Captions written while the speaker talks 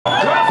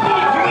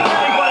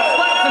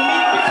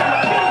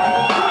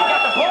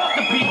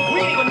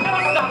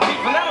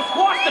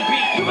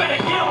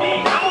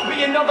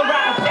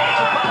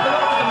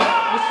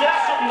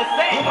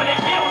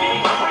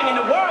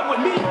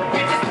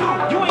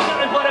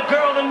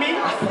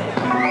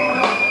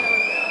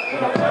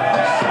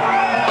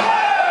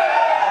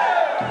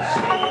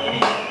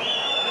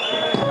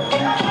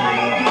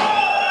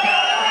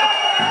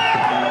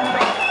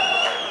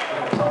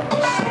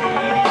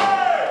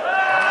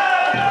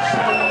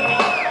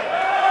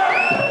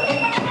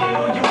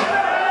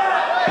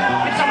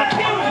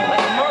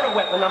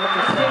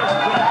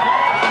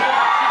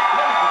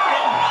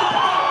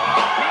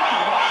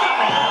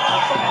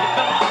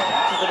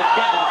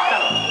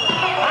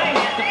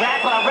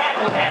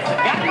That's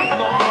a guy who's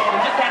no man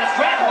and just had a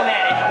strap on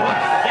at it.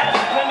 That's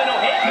a criminal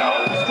hit, yo.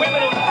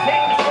 Criminal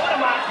intent to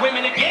sodomize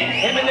women again.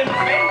 Eminem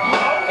is fake, you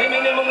know.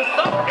 Eminem on the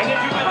stuff. And if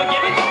you ever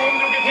give it to him,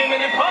 you'll give him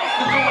an impulse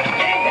to do it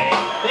again.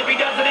 Hey, if he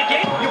does it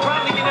again, you'll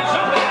probably get a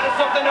jump out of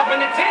something up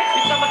in the tent.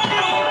 Because I'm a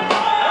killer.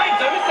 I ain't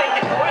done this, ain't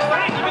the chorus. I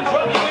ain't even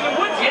drug you in the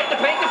woods yet to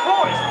paint the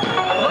forest.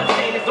 A blood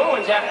stain is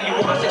orange after you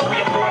wash it 3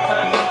 or 4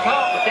 times in the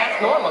tub, but that's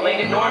normal,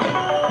 ain't it, Norman?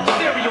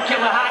 Serial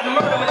killer hiding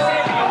murder.